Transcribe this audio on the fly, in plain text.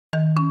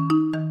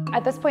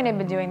At this point, I've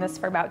been doing this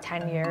for about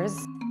 10 years.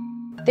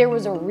 There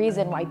was a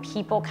reason why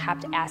people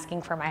kept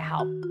asking for my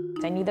help.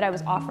 I knew that I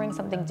was offering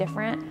something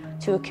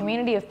different to a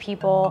community of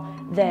people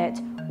that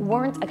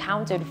weren't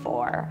accounted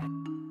for.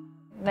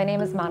 My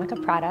name is Monica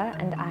Prata,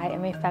 and I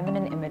am a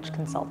feminine image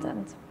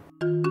consultant.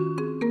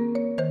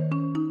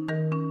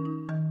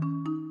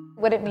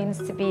 What it means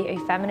to be a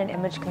feminine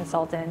image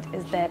consultant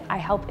is that I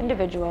help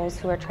individuals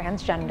who are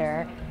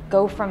transgender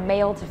go from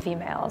male to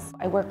females.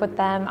 I work with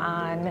them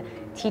on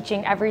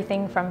teaching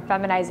everything from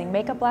feminizing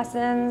makeup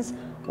lessons,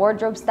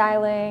 wardrobe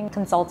styling,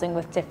 consulting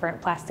with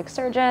different plastic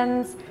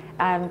surgeons,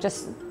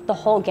 just the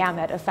whole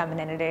gamut of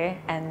femininity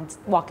and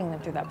walking them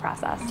through that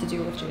process. To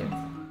do with jeans.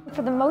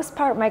 For the most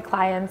part, my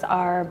clients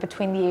are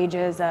between the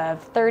ages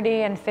of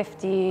 30 and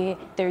 50.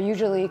 They're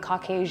usually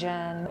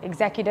Caucasian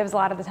executives a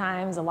lot of the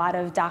times, a lot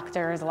of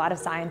doctors, a lot of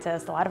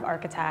scientists, a lot of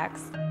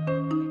architects.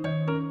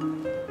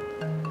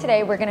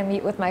 Today, we're gonna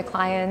meet with my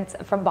client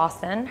from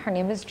Boston. Her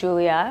name is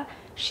Julia.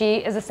 She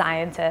is a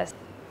scientist.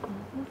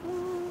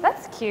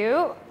 That's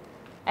cute.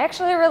 I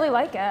actually really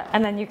like it.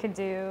 And then you can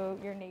do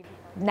your navy.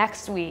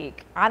 Next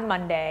week, on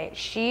Monday,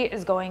 she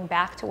is going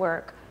back to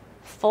work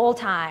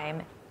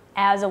full-time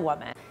as a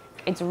woman.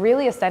 It's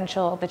really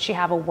essential that she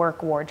have a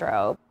work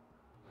wardrobe.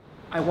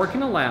 I work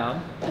in a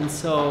lab, and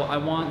so I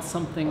want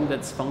something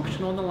that's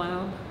functional in the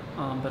lab,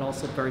 but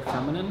also very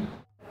feminine.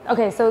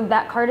 Okay, so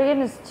that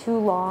cardigan is too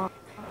long.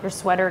 Your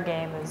sweater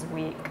game is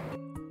weak.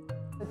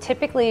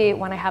 Typically,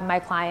 when I have my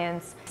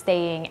clients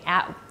staying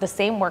at the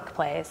same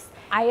workplace,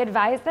 I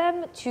advise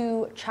them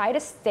to try to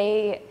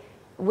stay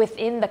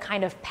within the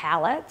kind of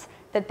palette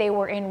that they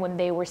were in when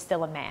they were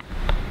still a man.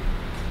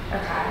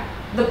 Okay.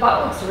 The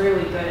butt looks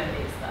really good in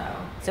these though.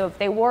 So if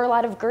they wore a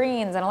lot of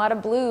greens and a lot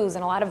of blues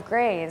and a lot of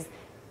grays,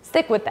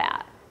 stick with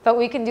that. But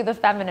we can do the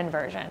feminine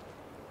version.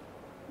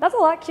 That's a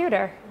lot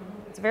cuter.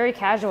 It's very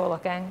casual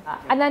looking.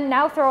 And then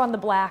now throw on the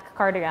black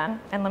cardigan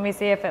and let me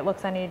see if it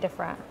looks any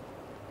different.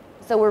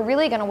 So we're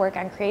really gonna work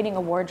on creating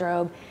a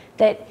wardrobe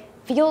that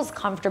feels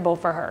comfortable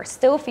for her,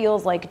 still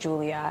feels like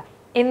Julia,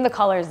 in the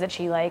colors that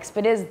she likes,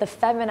 but is the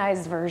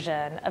feminized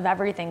version of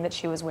everything that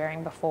she was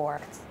wearing before.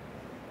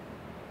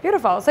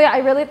 Beautiful. So yeah, I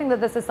really think that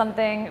this is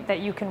something that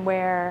you can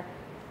wear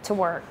to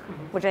work,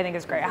 which I think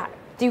is great.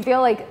 Do you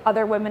feel like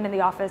other women in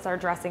the office are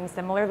dressing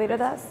similarly to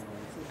this?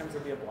 Sometimes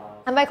it'll be a blouse.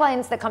 And my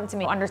clients that come to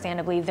me,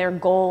 understandably, their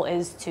goal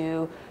is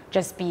to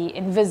just be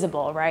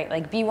invisible, right?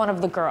 Like be one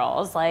of the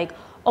girls, like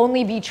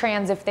only be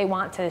trans if they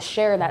want to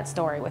share that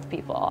story with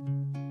people.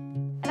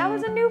 And that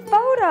was a new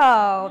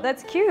photo.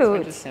 That's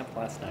cute. I just sampled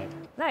last night.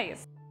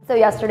 Nice. So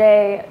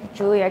yesterday,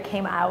 Julia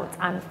came out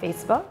on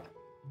Facebook.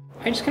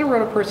 I just kind of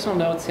wrote a personal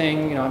note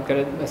saying, you know, I've got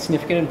a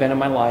significant event in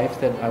my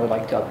life that I would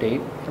like to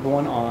update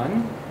everyone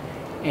on.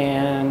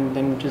 And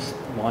then just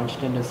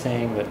launched into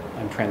saying that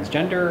I'm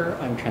transgender,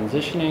 I'm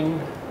transitioning.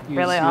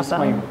 Really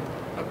awesome. Use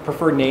my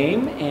preferred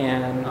name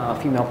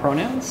and female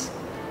pronouns.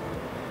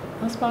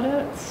 That's about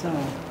it. So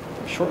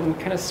short and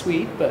kind of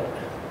sweet, but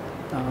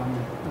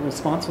the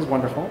response was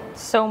wonderful.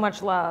 So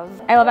much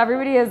love. I love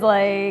everybody is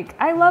like,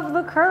 I love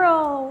the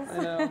curls. I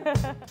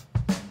know.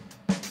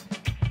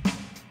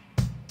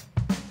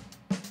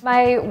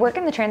 My work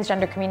in the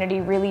transgender community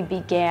really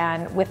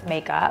began with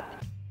makeup.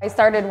 I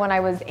started when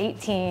I was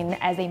 18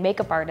 as a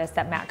makeup artist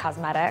at MAC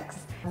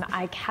Cosmetics.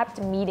 I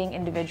kept meeting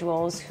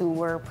individuals who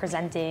were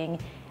presenting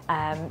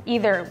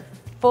either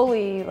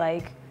fully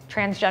like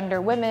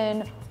transgender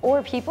women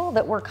or people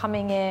that were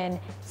coming in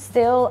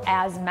still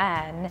as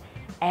men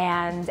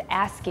and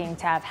asking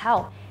to have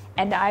help.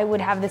 And I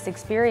would have this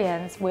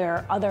experience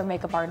where other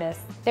makeup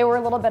artists, they were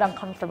a little bit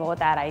uncomfortable with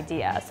that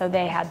idea. So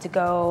they had to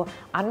go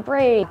on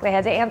break, they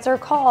had to answer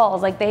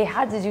calls, like they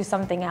had to do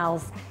something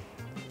else.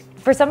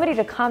 For somebody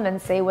to come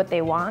and say what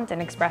they want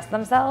and express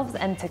themselves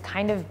and to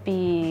kind of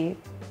be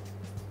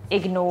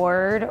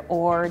ignored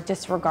or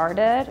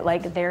disregarded,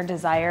 like their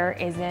desire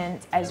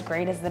isn't as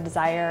great as the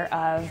desire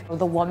of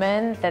the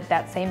woman that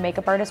that same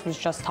makeup artist was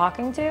just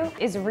talking to,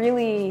 is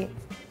really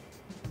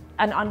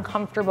an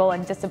uncomfortable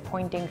and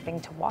disappointing thing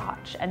to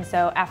watch. And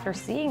so after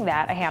seeing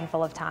that a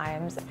handful of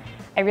times,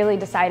 I really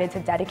decided to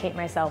dedicate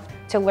myself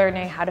to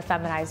learning how to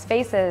feminize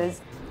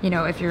faces. You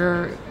know, if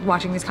you're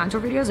watching these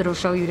contour videos, it'll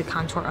show you to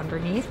contour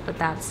underneath, but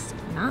that's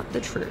not the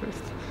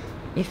truth.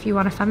 If you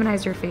want to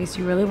feminize your face,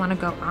 you really want to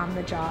go on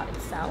the jaw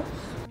itself.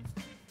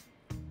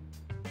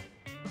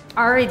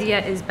 Our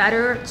idea is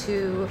better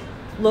to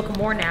look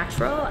more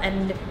natural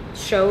and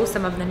show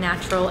some of the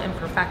natural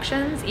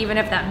imperfections, even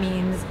if that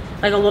means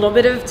like a little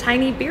bit of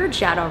tiny beard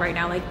shadow right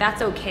now, like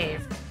that's okay.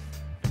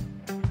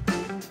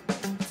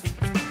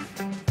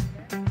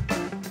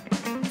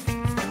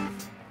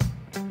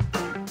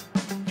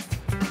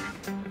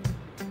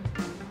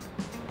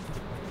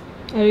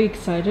 Are you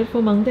excited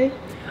for Monday?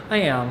 I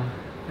am.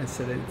 I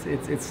said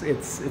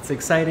it's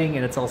exciting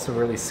and it's also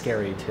really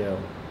scary too.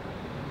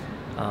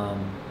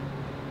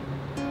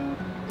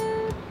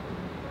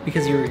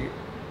 Because you're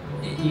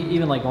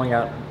even like going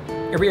out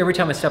every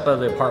time I step out of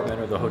the apartment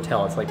or the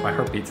hotel, it's like my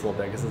heart beats a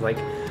little bit because it's like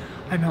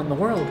I'm out in the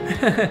world.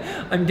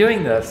 I'm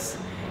doing this.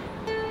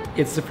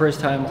 It's the first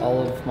time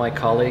all of my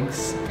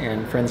colleagues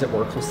and friends at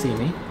work will see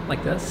me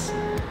like this.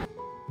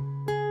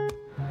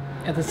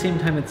 At the same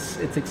time,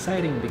 it's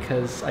exciting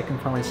because I can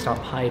finally stop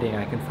hiding.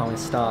 I can finally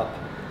stop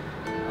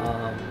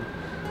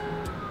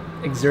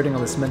exerting all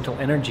this mental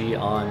energy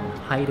on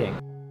hiding.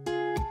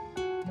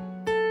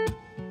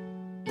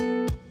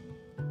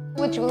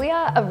 With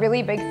Julia, a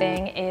really big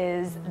thing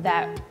is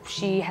that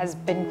she has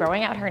been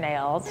growing out her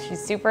nails.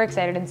 She's super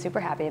excited and super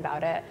happy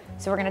about it.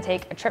 So we're gonna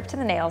take a trip to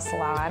the nail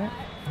salon.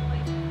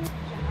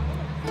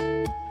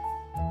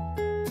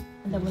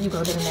 And then when you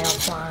go to the nail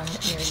salon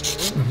near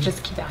you,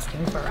 just keep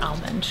asking for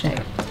almond shape.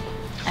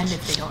 And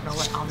if they don't know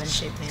what almond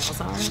shaped nails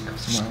are, Go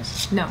somewhere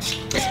else. no,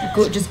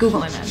 just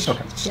Google image.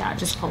 Okay. Yeah,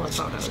 just pull up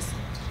photos.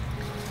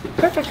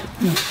 Perfect.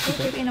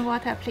 Keep in the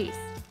water, please.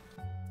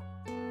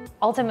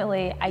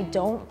 Ultimately, I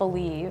don't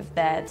believe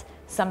that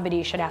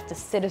somebody should have to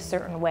sit a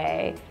certain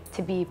way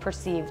to be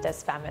perceived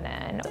as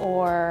feminine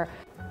or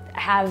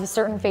have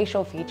certain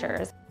facial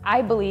features.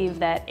 I believe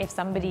that if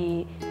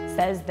somebody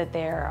says that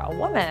they're a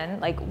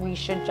woman, like, we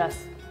should just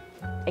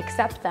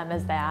accept them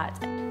as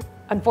that.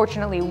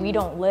 Unfortunately, we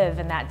don't live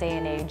in that day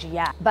and age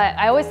yet. But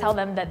I always tell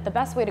them that the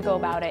best way to go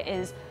about it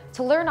is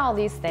to learn all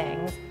these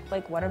things,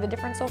 like what are the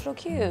different social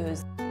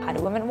cues? How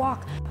do women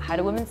walk? How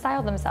do women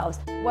style themselves?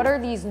 What are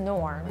these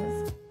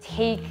norms?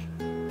 Take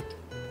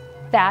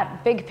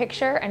that big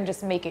picture and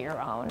just make it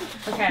your own.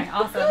 Okay,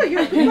 awesome. Oh,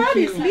 your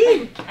body is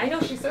slim. I know,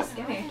 she's so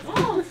skinny.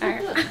 Oh, so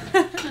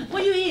good.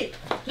 What do you eat?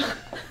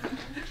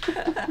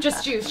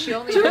 Just juice, she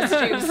only drinks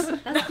juice.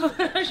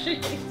 She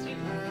drinks juice.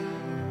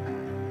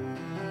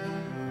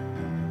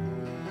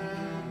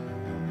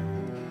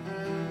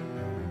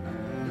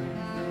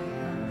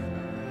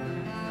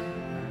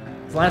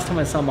 The last time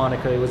I saw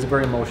Monica, it was a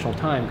very emotional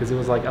time because it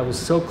was like I was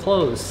so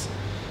close,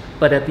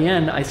 but at the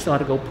end I still had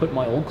to go put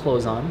my old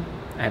clothes on.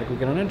 I had to go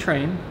get on a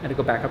train, I had to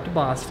go back up to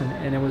Boston,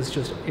 and it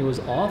was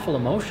awful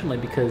emotionally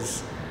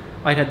because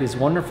I'd had these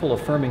wonderful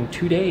affirming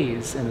 2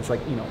 days, and it's like,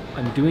 you know,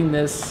 I'm doing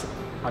this,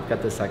 I've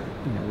got this, like,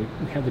 you know,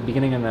 we have the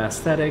beginning of an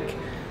aesthetic,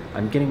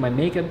 I'm getting my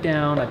makeup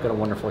down, I've got a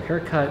wonderful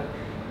haircut,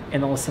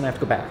 and all of a sudden I have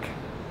to go back.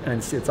 And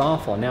it's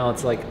awful. Now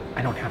it's like,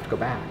 I don't have to go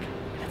back.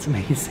 It's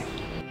amazing.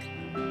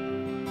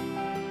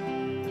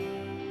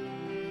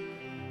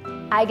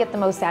 I get the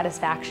most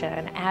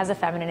satisfaction as a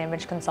feminine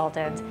image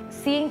consultant,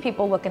 seeing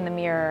people look in the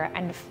mirror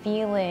and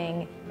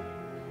feeling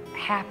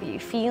happy,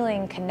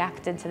 feeling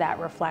connected to that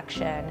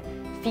reflection,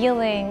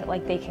 feeling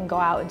like they can go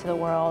out into the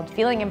world,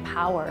 feeling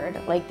empowered,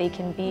 like they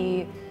can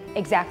be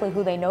exactly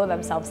who they know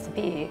themselves to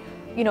be,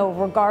 you know,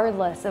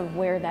 regardless of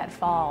where that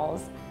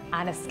falls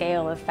on a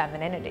scale of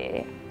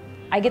femininity.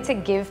 I get to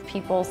give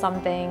people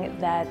something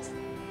that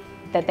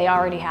they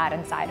already had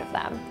inside of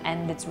them,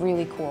 and it's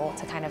really cool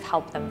to kind of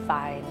help them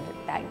find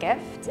that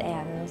gift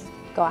and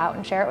go out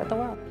and share it with the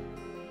world.